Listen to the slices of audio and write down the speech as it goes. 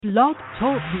Blog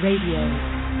Talk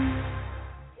Radio.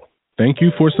 Thank you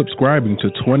for subscribing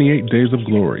to 28 Days of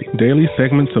Glory, daily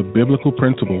segments of biblical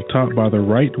principle taught by the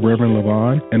Right Reverend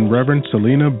Levon and Reverend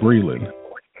Selena Breland.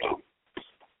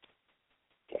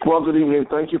 Well, good evening.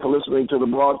 Thank you for listening to the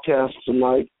broadcast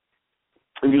tonight.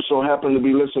 If you so happen to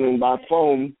be listening by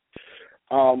phone,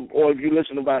 or if you're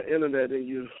listening by internet and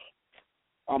you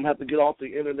have to get off the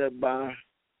internet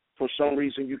for some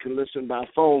reason, you can listen by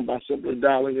phone by simply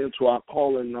dialing into our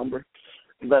call-in number.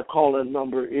 That call-in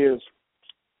number is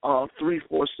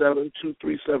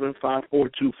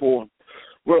 347-237-5424.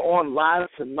 We're on live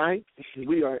tonight.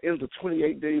 We are in the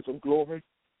 28 Days of Glory,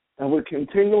 and we're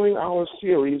continuing our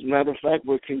series. Matter of fact,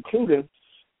 we're concluding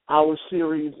our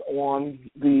series on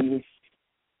the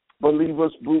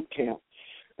Believers Boot Camp.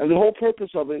 And the whole purpose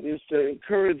of it is to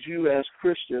encourage you as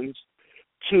Christians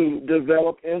to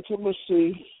develop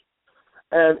intimacy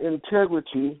and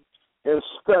integrity in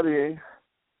studying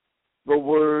the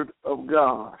Word of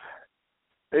God.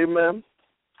 Amen.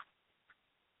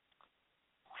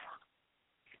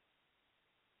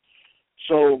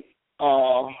 So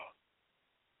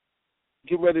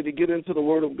get ready to get into the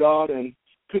Word of God and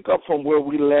pick up from where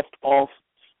we left off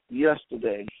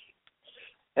yesterday.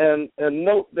 And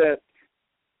note that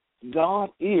God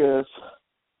is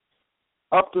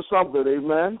up to something,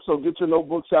 amen? So get your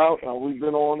notebooks out. We've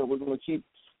been on, and we're going to keep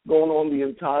going on the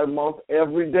entire month.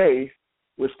 Every day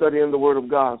we're studying the Word of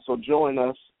God. So join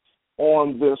us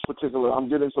on this particular. I'm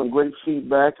getting some great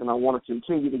feedback, and I want to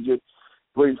continue to get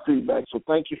great feedback. So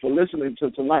thank you for listening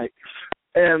to tonight.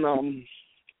 And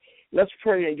let's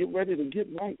pray and get ready to get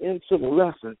right into the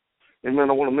lesson. Amen.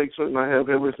 I want to make certain I have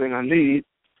everything I need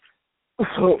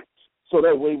so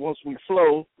that way once we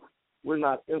flow, we're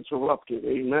not interrupted.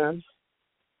 Amen.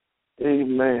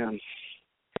 Amen.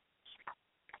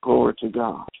 Glory to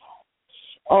God.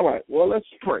 All right, well, let's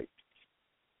pray.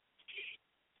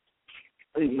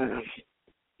 Amen.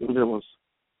 There was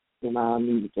an I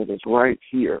need that is right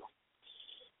here.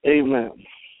 Amen.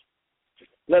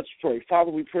 Let's pray.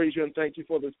 Father, we praise you and thank you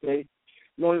for this day.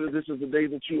 Knowing that this is the day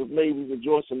that you have made, we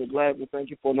rejoice and are glad. We thank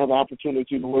you for another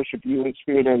opportunity to worship you in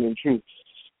spirit and in truth.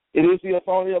 It is the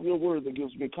authority of your word that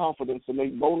gives me confidence to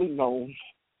make boldly known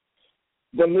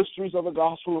the mysteries of the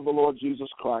gospel of the Lord Jesus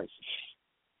Christ.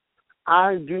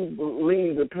 I do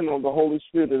believe, depend on the Holy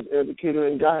Spirit as educator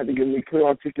and guide to give me clear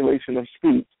articulation of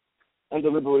speech and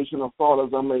deliberation of thought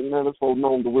as I make manifold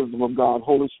known the wisdom of God.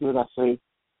 Holy Spirit, I say,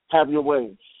 have your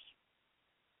way.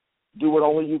 Do what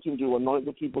only you can do. Anoint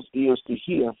the people's ears to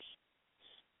hear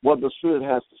what the Spirit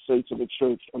has to say to the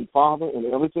church. And Father, in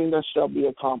everything that shall be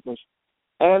accomplished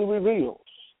and revealed,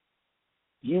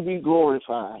 you be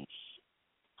glorified.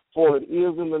 For it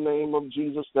is in the name of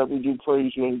Jesus that we do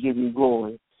praise you and give you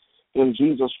glory. In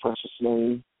Jesus' precious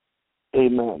name,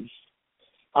 amen.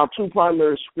 Our two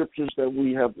primary scriptures that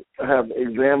we have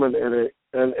examined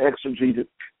and exegeted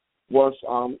was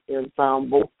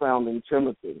both found in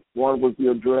Timothy. One was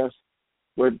the address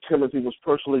where Timothy was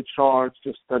personally charged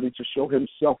to study to show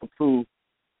himself approved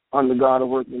unto God, a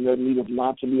workman that needeth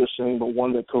not to be ashamed, but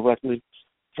one that correctly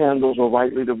handles or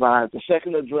rightly divides. The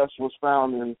second address was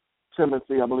found in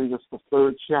Timothy, I believe it's the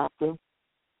 3rd chapter,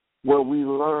 where we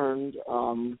learned,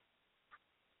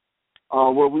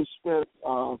 where we spent,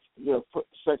 2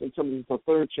 Timothy, the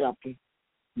 3rd chapter,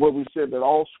 where we said that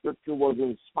all scripture was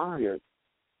inspired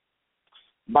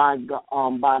by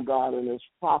God and is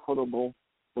profitable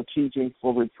for teaching,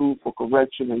 for reproof, for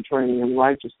correction, and training in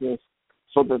righteousness,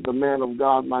 so that the man of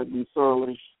God might be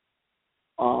thoroughly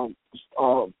or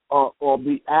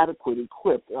be adequate,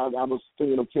 equipped. I was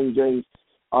thinking of King James,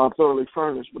 thoroughly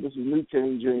furnished, but this is New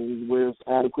King James, where it's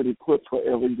adequate, equipped for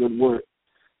every good work.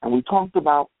 And we talked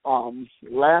about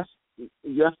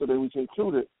yesterday. We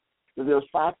concluded that there's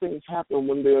 5 things happen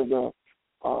when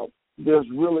there's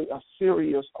really a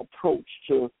serious approach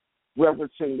to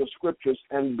reverencing the scriptures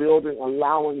and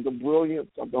allowing the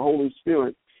brilliance of the Holy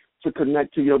Spirit to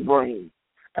connect to your brain.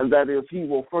 And that is, he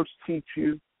will first teach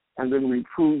you and then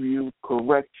reprove you,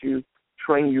 correct you,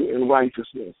 train you in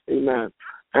righteousness. Amen.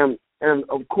 And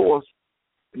of course,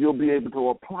 you'll be able to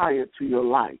apply it to your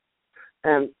life.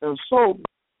 And so,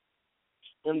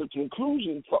 in the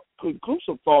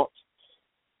conclusive thoughts,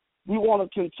 we want to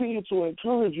continue to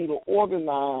encourage you to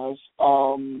organize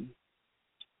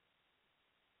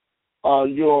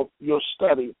your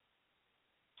study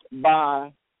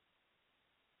by,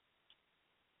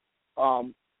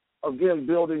 again,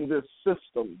 building this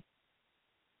system,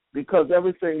 because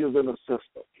everything is in a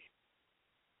system.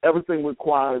 Everything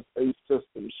requires a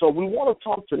system. So we want to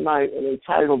talk tonight and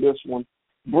entitle this one,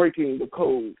 Breaking the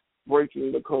Code.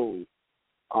 Breaking the Code.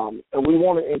 And we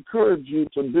want to encourage you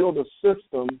to build a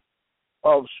system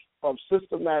of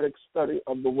systematic study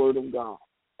of the Word of God,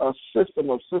 a system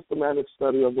of systematic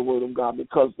study of the Word of God,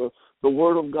 because the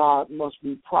Word of God must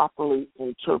be properly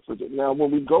interpreted. Now,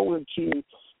 when we go into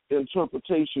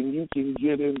interpretation, you can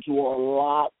get into a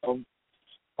lot of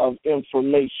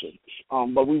information,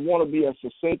 but we want to be as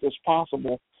succinct as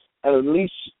possible and at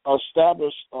least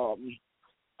establish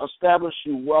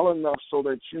you well enough so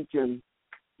that you can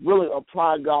really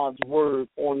apply God's Word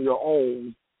on your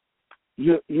own.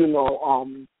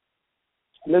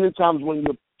 Many times when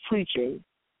you're preaching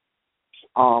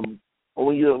or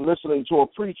when you're listening to a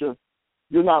preacher,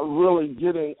 you're not really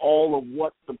getting all of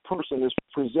what the person is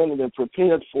presented and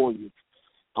prepared for you.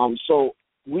 So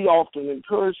we often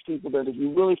encourage people that if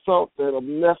you really felt that a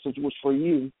message was for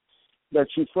you, that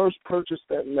you first purchase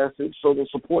that message so to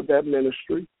support that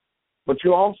ministry, but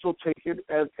you also take it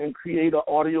and create an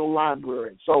audio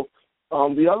library. So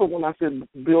the other one, I said,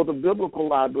 build a biblical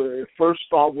library. First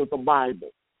start with a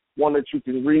Bible, one that you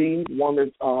can read, one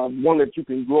that you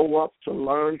can grow up to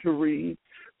learn to read,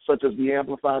 such as the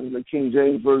Amplified and the King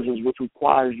James versions, which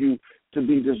requires you to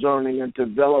be discerning and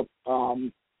develop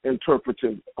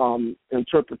interpretive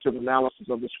analysis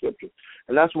of the Scripture.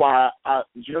 And that's why I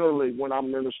generally, when I'm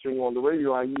ministering on the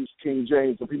radio, I use King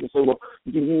James. And people say, well,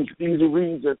 you can use easy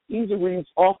reads. And easy reads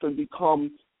often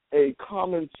become a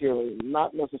commentary,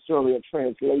 not necessarily a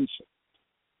translation,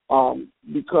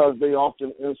 because they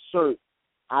often insert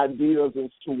ideas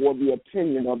toward the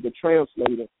opinion of the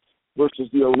translator versus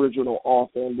the original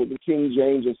author. And with the King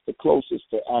James, it's the closest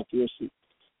to accuracy.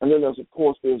 And then,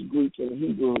 there's Greek and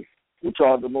Hebrew, which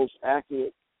are the most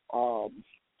accurate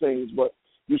things. But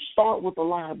you start with a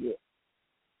library.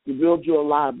 You build your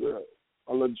library,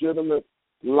 a legitimate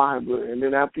library. And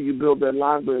then after you build that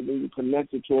library, then you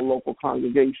connect it to a local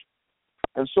congregation.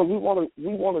 And so we want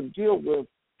to deal with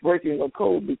breaking a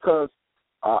code, because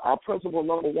our principle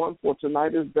number one for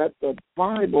tonight is that the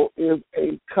Bible is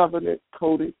a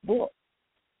covenant-coded book.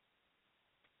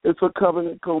 It's a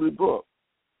covenant-coded book.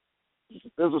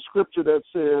 There's a scripture that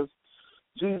says,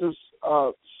 Jesus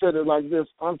said it like this: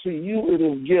 unto you it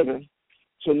is given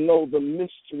to know the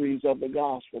mysteries of the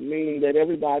gospel, meaning that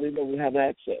everybody doesn't have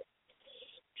access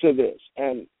to this.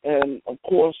 And of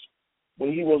course,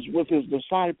 when he was with his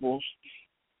disciples,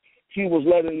 he was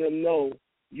letting them know,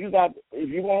 if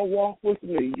you want to walk with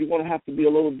me, you're going to have to be a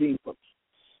little deeper.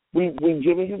 We've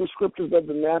given you the scriptures that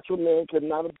the natural man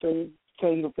cannot obtain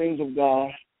the things of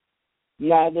God,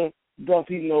 neither doth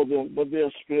he know them, but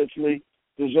they're spiritually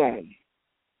discerned.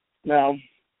 Now,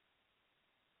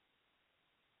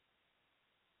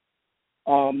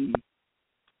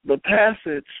 the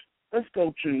passage, let's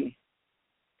go to,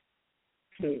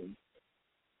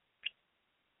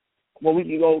 we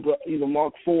can go to either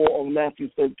Mark 4 or Matthew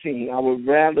 13. I would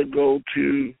rather go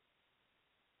to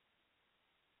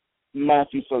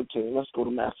Matthew 13. Let's go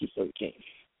to Matthew 13.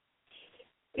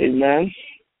 Amen.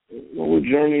 We're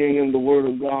journeying in the Word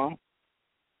of God.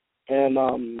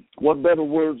 And what better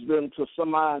words than to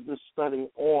summarize this study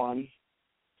on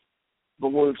the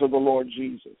words of the Lord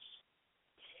Jesus?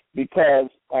 Because,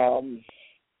 and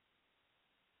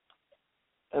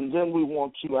then we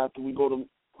want to, after we go to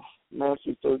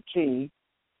Matthew 13,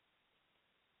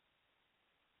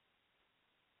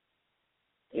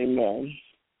 amen.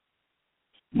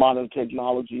 Modern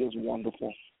technology is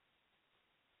wonderful.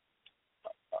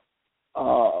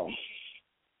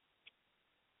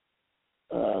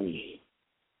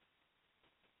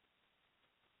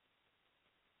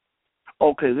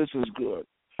 Okay, this is good.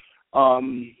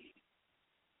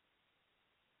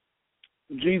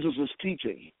 Jesus is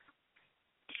teaching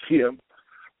here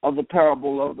of the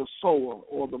parable of the sower,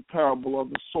 or the parable of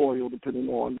the soil, depending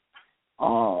on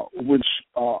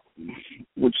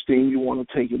which theme you want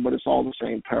to take it, but it's all the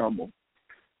same parable.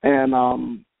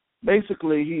 And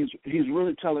basically, he's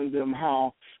really telling them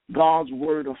how God's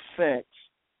word affects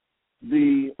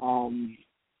the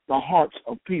hearts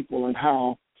of people, and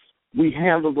how we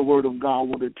handle the word of God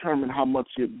will determine how much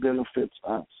it benefits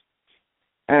us.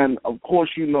 And of course,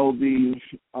 you know the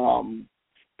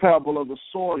parable of the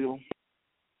soil.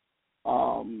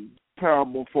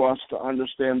 Parable for us to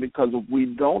understand, because if we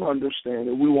don't understand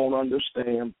it, we won't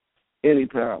understand any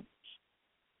parables.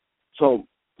 So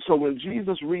when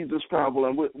Jesus reads this parable,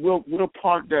 and we'll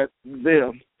park that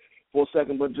there for a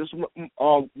second, but just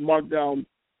mark down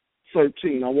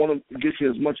 13. I want to get you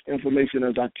as much information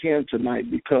as I can tonight,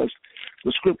 because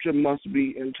the scripture must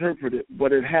be interpreted,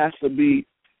 but it has to be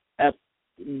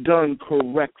done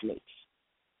correctly.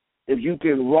 If you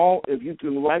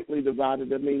can rightly divide it,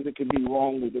 that means it can be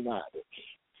wrongly divided.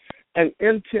 And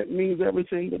intent means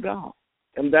everything to God.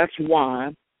 And that's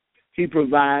why He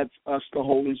provides us the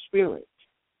Holy Spirit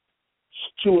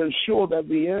to ensure that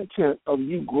the intent of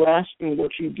you grasping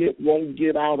what you get won't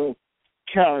get out of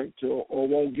character or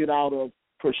won't get out of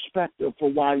perspective for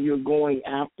why you're going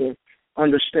after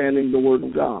understanding the Word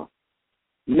of God.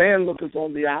 Man looketh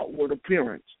on the outward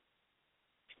appearance.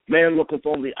 Man looketh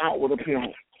on the outward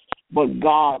appearance, but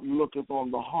God looketh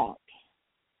on the heart.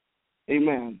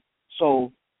 Amen.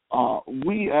 So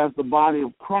we as the body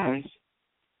of Christ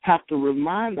have to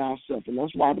remind ourselves, and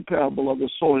that's why the parable of the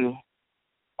soil,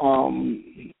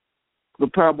 and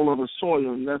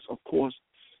that's, of course,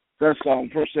 that's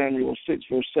 1 Samuel 6,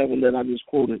 verse 7 that I just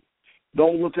quoted.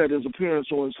 Don't look at his appearance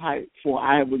or his height, for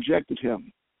I have rejected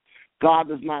him. God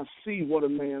does not see what a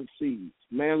man sees.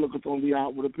 Man looketh on the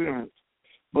outward appearance,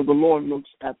 but the Lord looks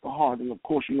at the heart. And, of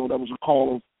course, you know that was a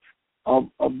call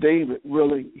of David,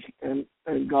 really, and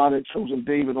God had chosen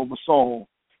David over Saul,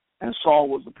 and Saul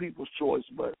was the people's choice,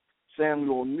 but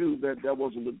Samuel knew that that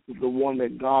wasn't the one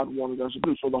that God wanted us to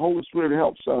do. So the Holy Spirit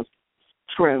helps us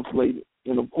translate it.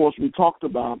 And, of course, we talked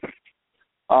about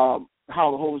how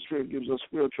the Holy Spirit gives us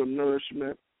spiritual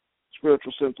nourishment,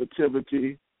 spiritual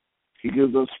sensitivity. He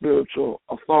gives us spiritual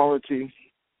authority,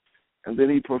 and then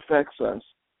he perfects us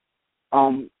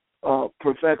so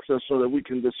that we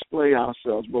can display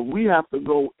ourselves. But we have to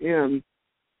go in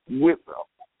with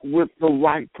the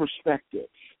right perspective.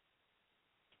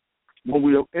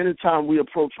 Anytime we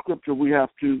approach Scripture, we have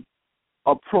to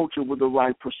approach it with the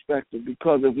right perspective,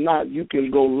 because if not, you can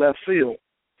go left field.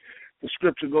 The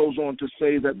Scripture goes on to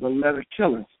say that the letter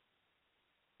killeth,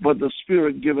 but the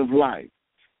Spirit giveth life.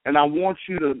 And I want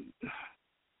you to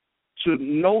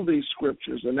know these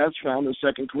Scriptures, and that's found in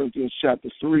 2 Corinthians chapter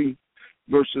 3,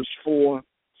 verses 4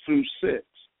 through 6.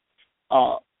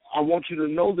 I want you to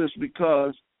know this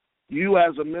because you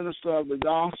as a minister of the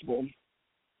gospel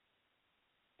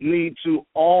need to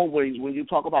always, when you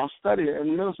talk about study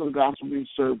and minister of the gospel being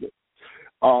served,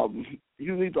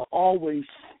 you need to always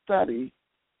study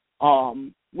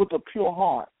with a pure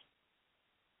heart.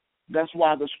 That's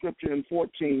why the Scripture in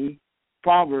 14,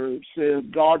 Proverbs says,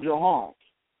 guard your heart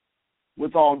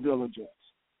with all diligence,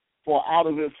 for out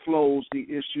of it flows the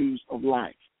issues of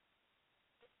life.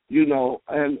 You know,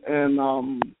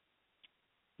 and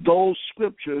those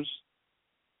Scriptures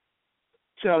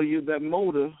tell you that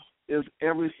motive is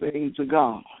everything to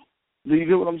God. Do you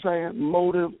get what I'm saying?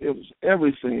 Motive is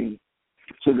everything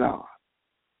to God.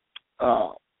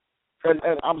 And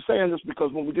I'm saying this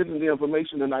because when we get into the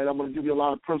information tonight, I'm going to give you a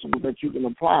lot of principles that you can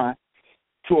apply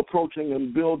to approaching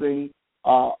and building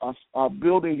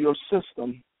your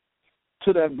system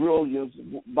to that brilliance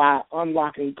by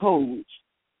unlocking codes.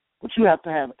 But you have to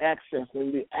have access,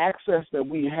 and the access that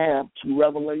we have to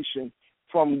revelation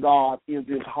from God is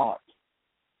His heart.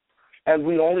 And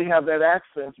we only have that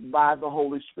access by the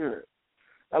Holy Spirit.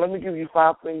 Now, let me give you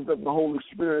 5 things that the Holy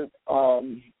Spirit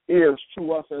is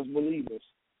to us as believers.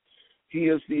 He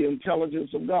is the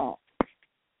intelligence of God.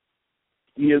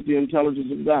 He is the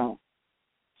intelligence of God.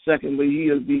 Secondly, He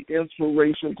is the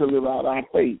inspiration to live out our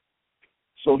faith.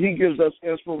 So He gives us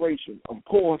inspiration. Of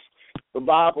course, the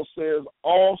Bible says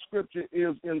all Scripture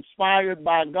is inspired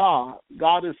by God.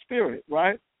 God is spirit,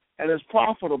 right? And it's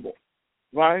profitable,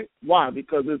 right? Why?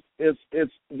 Because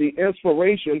it's the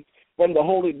inspiration from the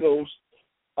Holy Ghost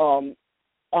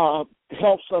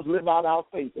helps us live out our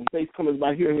faith. And faith comes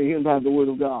by hearing and hearing by the Word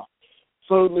of God.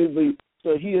 Thirdly,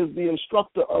 so He is the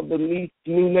instructor of the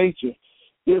new nature.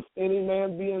 If any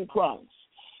man be in Christ,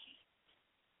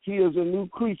 he is a new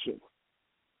creature.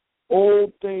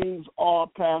 Old things are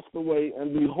passed away,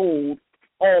 and behold,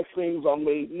 all things are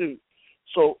made new.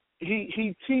 So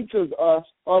he teaches us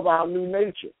of our new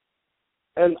nature.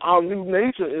 And our new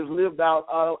nature is lived out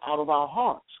of our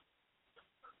hearts,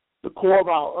 the core of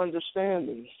our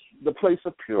understanding, the place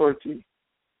of purity,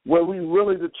 where we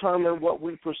really determine what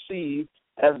we perceive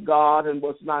as God and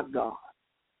what's not God.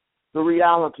 The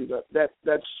reality,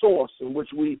 that source in which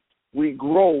we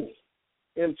grow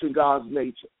into God's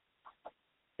nature.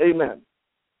 Amen.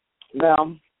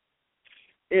 Now,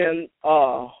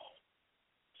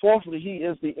 fourthly, He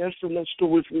is the instruments to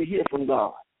which we hear from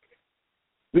God.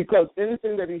 Because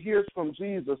anything that He hears from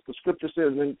Jesus, the Scripture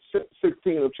says in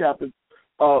 16 of chapter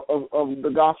of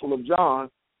the Gospel of John,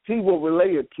 He will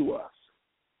relay it to us.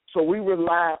 So we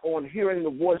rely on hearing the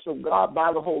voice of God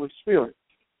by the Holy Spirit.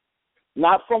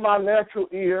 Not from our natural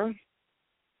ear,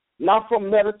 not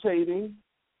from meditating,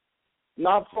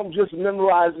 not from just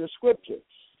memorizing Scriptures.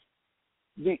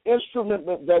 The instrument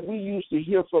that we use to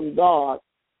hear from God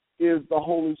is the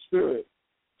Holy Spirit.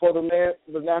 For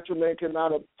the natural man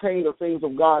cannot obtain the things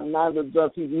of God, neither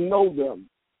does he know them,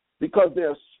 because they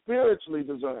are spiritually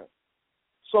discerned.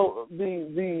 So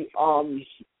the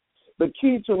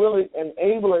key to really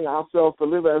enabling ourselves to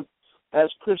live as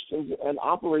Christians and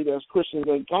operate as Christians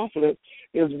and confident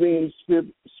is being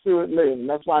spirit-led. And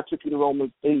that's why I took you to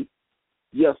Romans 8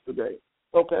 yesterday.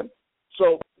 Okay?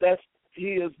 So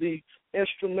He is the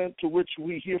instrument to which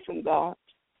we hear from God,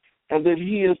 and that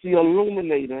He is the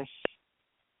illuminator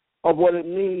of what it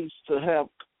means to have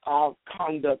our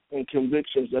conduct and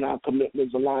convictions and our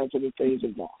commitments aligned to the things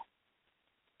of God.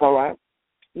 All right?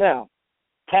 Now,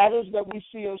 patterns that we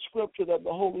see in Scripture that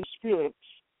the Holy Spirit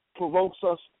provokes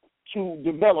us to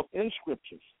develop in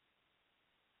Scriptures,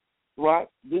 right?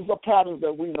 These are patterns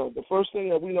that we know. The first thing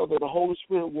that we know that the Holy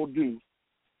Spirit will do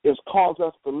is cause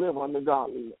us to live unto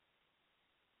godliness.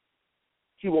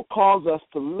 He will cause us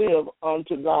to live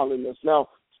unto godliness. Now,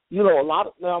 one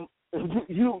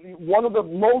of the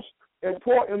most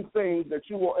important things that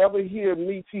you will ever hear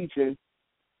me teaching,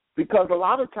 because a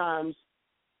lot of times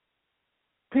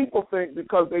people think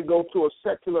because they go to a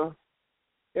secular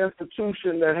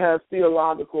institution that has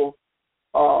theological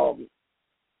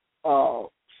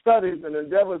studies and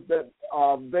endeavors that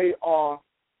they are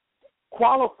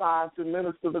qualified to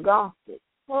minister the gospel.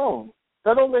 No,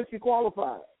 that don't make you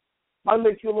qualified. Might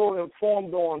make you a little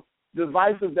informed on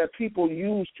devices that people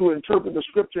use to interpret the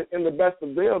Scripture in the best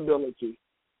of their ability.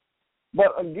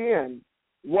 But again,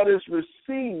 what is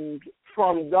received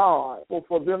from God or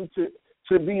for them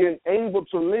to be able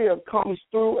to live comes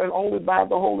through and only by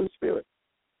the Holy Spirit.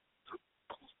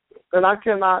 And I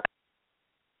cannot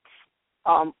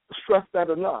stress that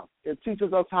enough. It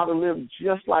teaches us how to live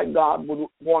just like God would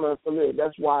want us to live.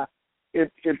 That's why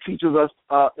it teaches us,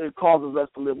 it causes us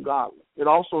to live godly. It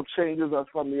also changes us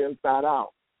from the inside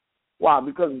out. Why?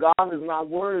 Because God is not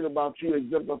worried about you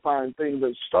exemplifying things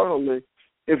externally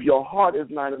if your heart is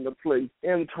not in the place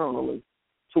internally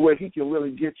to where He can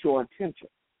really get your attention.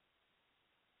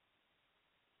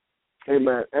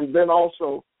 Amen. And then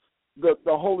also, the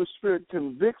Holy Spirit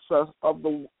convicts us of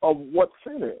what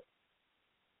sin is,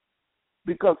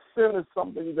 because sin is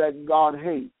something that God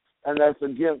hates, and that's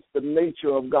against the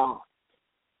nature of God.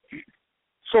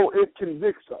 So it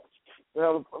convicts us.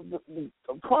 Now, the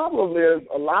problem is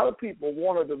a lot of people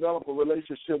want to develop a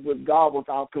relationship with God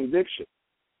without conviction,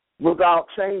 without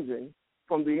changing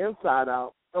from the inside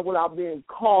out, and without being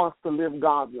caused to live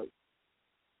godly.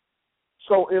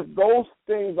 So if those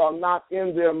things are not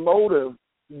in their motive,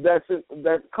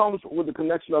 that comes with the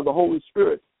connection of the Holy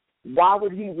Spirit, why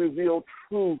would He reveal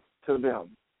truth to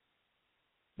them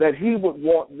that He would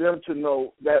want them to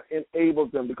know that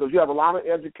enables them? Because you have a lot of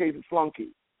educated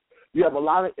flunkies. You have a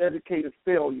lot of educated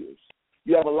failures.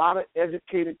 You have a lot of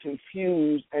educated,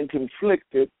 confused, and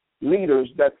conflicted leaders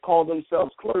that call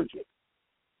themselves clergy.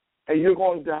 And you're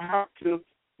going to have to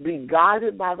be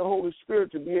guided by the Holy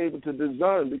Spirit to be able to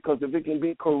discern, because if it can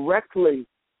be correctly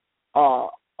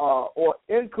or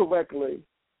incorrectly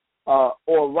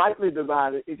or rightly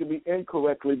divided, it can be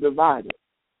incorrectly divided.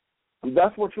 And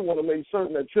that's what you want to make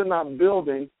certain, that you're not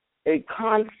building a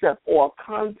concept or a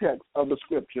context of the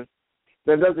Scripture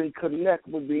that doesn't connect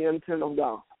with the intent of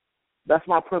God. That's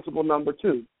my principle number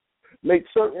 2. Make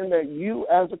certain that you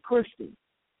as a Christian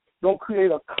don't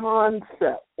create a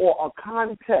concept or a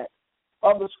context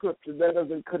of the Scripture that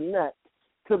doesn't connect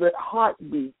to the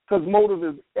heartbeat, because motive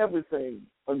is everything,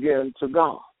 again, to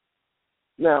God.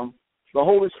 Now, the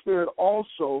Holy Spirit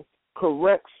also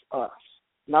corrects us.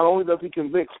 Not only does He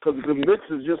convict, because convicts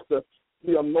is just the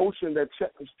emotion that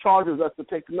charges us to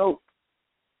take note,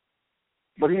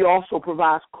 but He also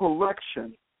provides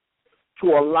correction to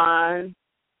align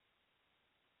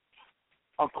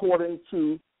according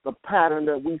to the pattern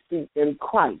that we see in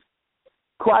Christ.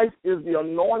 Christ is the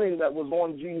anointing that was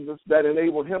on Jesus that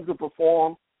enabled Him to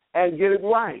perform and get it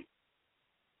right.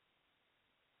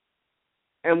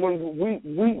 And when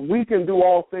we can do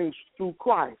all things through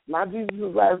Christ, not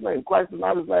Jesus' last name. Christ is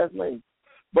not His last name,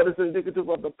 but it's indicative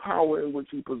of the power in which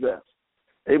He possessed.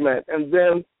 Amen. And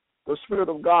then the Spirit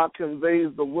of God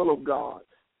conveys the will of God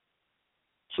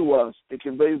to us. It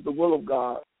conveys the will of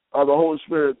God, the Holy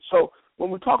Spirit. So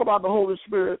when we talk about the Holy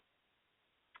Spirit,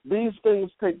 these things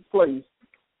take place.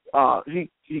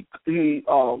 He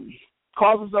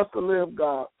causes us to live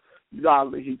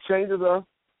godly. He changes us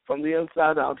from the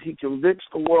inside out. He convicts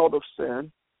the world of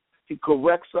sin. He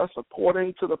corrects us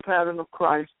according to the pattern of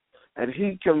Christ, and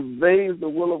He conveys the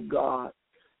will of God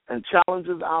and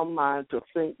challenges our mind to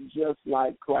think just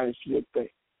like Christ would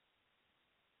think.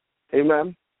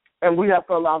 Amen? And we have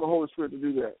to allow the Holy Spirit to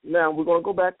do that. Now, we're going to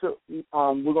go back to,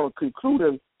 we're going to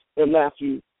conclude in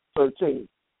Matthew 13.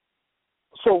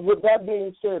 So with that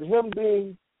being said, Him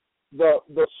being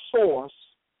the source,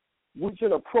 we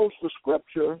can approach the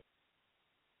Scripture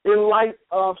in light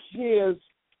of his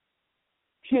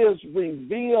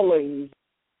revealing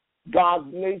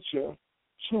God's nature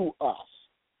to us.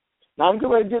 Now, I'm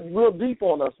going to get real deep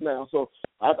on us now, so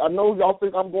I know y'all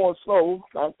think I'm going slow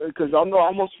because y'all know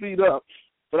I'm going to speed up,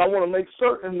 but I want to make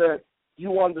certain that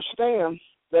you understand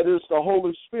that it's the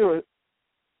Holy Spirit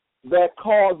that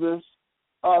causes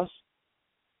us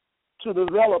to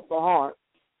develop the heart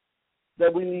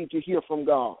that we need to hear from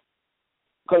God.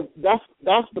 Because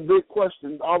that's the big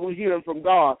question. Are we hearing from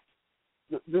God?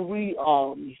 Do we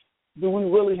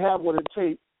really have what it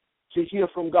takes to hear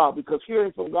from God? Because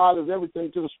hearing from God is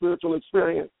everything to the spiritual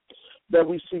experience that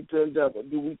we seek to endeavor.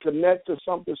 Do we connect to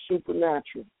something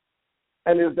supernatural?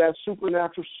 And is that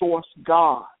supernatural source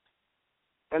God?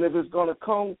 And if it's going to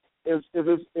come, if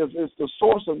it's the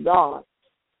source of God,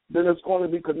 then it's going to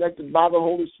be connected by the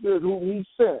Holy Spirit, whom He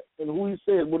sent and who He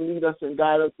said would lead us and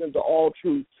guide us into all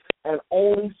truth, and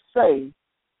only say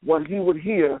what He would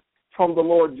hear from the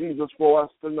Lord Jesus for us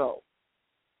to know.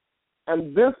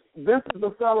 And this is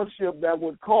the fellowship that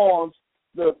would cause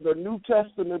the New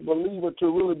Testament believer to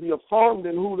really be affirmed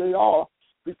in who they are,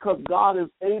 because God is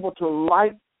able to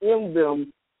write in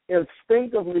them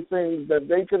instinctively things that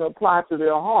they can apply to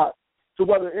their heart. So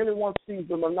whether anyone sees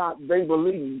them or not, they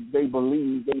believe.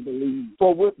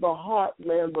 For with the heart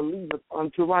man believeth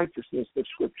unto righteousness, the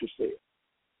Scripture says.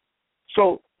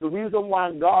 So the reason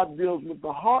why God deals with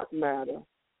the heart matter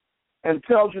and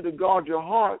tells you to guard your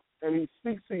heart, and He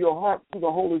speaks to your heart through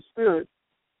the Holy Spirit,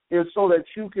 is so that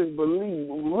you can believe,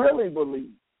 really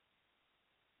believe,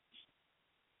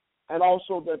 and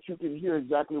also that you can hear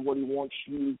exactly what He wants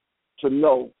you to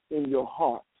know in your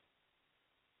heart.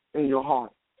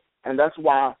 And that's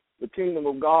why the kingdom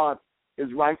of God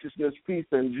is righteousness, peace,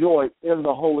 and joy in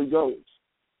the Holy Ghost.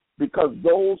 Because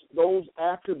those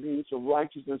attributes of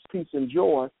righteousness, peace, and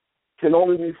joy can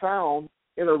only be found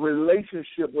in a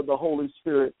relationship with the Holy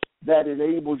Spirit that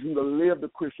enables you to live the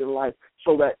Christian life,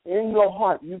 so that in your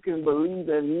heart you can believe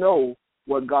and know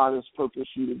what God has purposed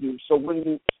you to do. So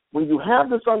when you have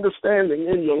this understanding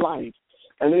in your life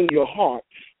and in your heart,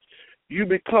 you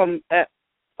become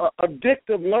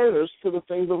addictive learners to the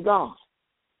things of God.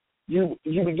 You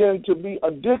begin to be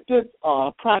addicted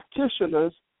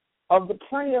practitioners of the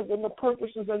plans and the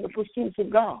purposes and the pursuits of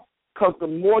God. Because the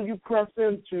more you press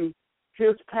into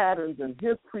His patterns and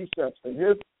His precepts and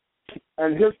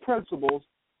His principles,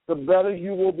 the better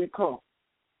you will become.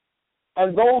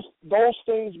 And those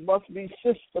things must be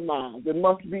systemized. It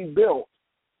must be built.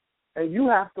 And you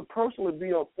have to personally be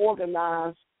an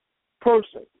organized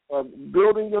person.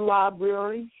 Building your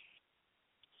library,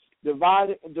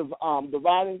 dividing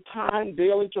time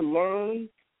daily to learn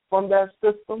from that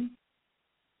system,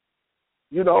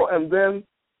 and then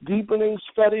deepening,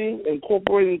 studying,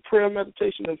 incorporating prayer,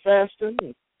 meditation, and fasting,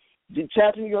 and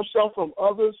detaching yourself from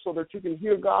others so that you can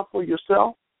hear God for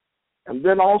yourself, and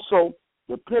then also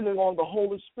depending on the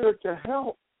Holy Spirit to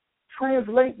help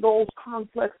translate those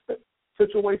complex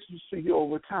situations to you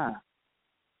over time.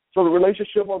 So the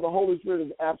relationship of the Holy Spirit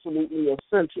is absolutely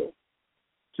essential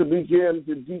to begin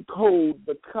to decode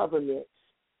the covenants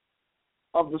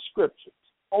of the Scriptures.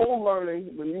 Old learning,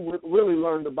 when you really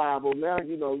learn the Bible, now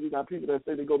you got people that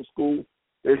say they go to school,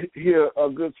 they hear a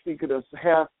good speaker that's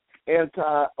half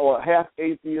anti or half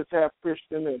atheist, half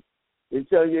Christian, and they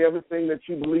tell you everything that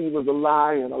you believe is a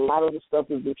lie, and a lot of the stuff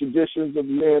is the traditions of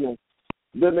men, and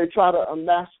then they try to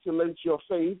emasculate your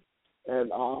faith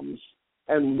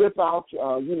and rip out,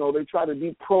 they try to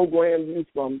deprogram you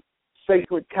from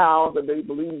sacred cows that they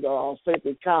believe are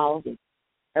sacred cows.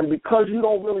 And because you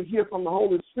don't really hear from the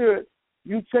Holy Spirit,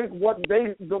 you take what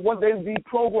they've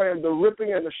deprogrammed, the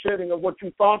ripping and the shedding of what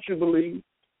you thought you believed,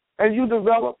 and you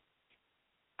develop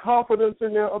confidence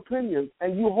in their opinions.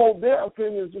 And you hold their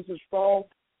opinions just as strong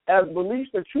as beliefs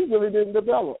that you really didn't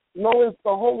develop. No, it's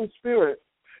the Holy Spirit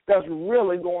that's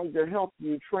really going to help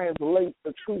you translate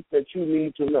the truth that you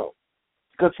need to know,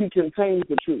 because He contains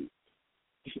the truth.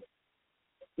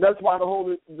 That's why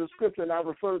the Scripture, and I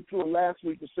referred to it last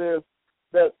week, it says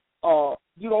that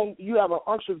you have an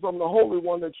unction from the Holy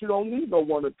One that you don't need no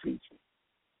one to teach you.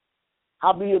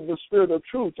 Howbeit the Spirit of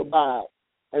truth abide,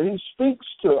 and He speaks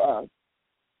to us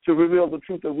to reveal the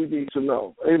truth that we need to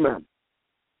know. Amen.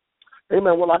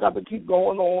 Amen. Well, I got to keep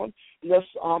going on. Let's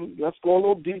go a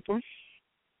little deeper.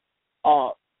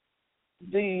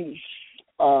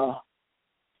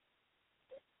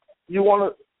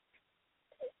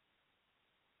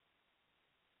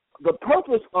 The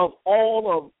purpose of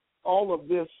all of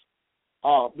this,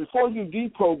 before you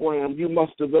deprogram, you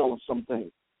must develop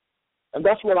something. And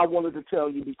that's what I wanted to tell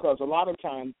you, because a lot of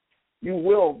times you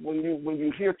will, when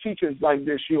you hear teachers like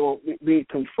this, you'll be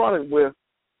confronted with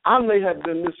I may have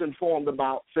been misinformed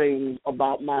about things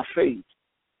about my faith,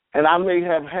 and I may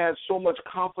have had so much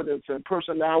confidence and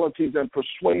personalities and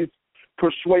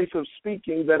persuasive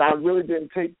speaking that I really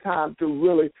didn't take time to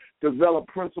really develop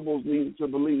principles needed to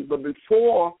believe. But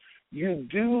before you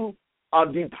do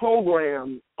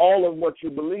deprogram all of what you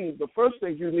believe, the first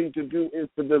thing you need to do is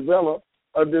to develop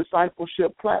a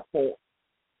discipleship platform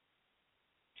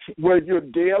where you're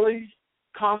daily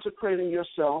consecrating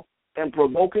yourself and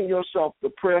provoking yourself to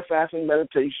prayer, fasting,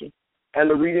 meditation, and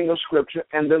the reading of Scripture,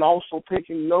 and then also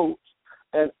taking notes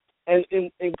and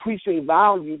increasing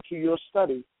value to your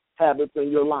study habits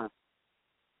in your life.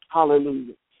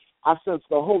 Hallelujah. I sense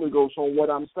the Holy Ghost on what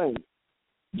I'm saying.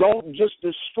 Don't just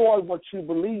destroy what you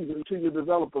believe until you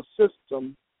develop a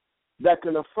system that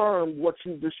can affirm what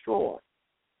you destroy.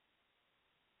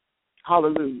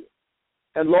 Hallelujah.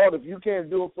 And Lord, if you can't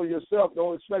do it for yourself,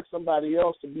 don't expect somebody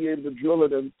else to be able to drill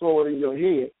it and throw it in your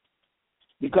head,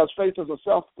 because faith is a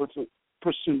self-pursuit.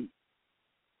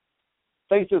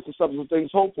 Faith is the substance of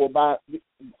things hoped for,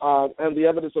 and the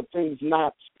evidence of things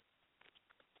not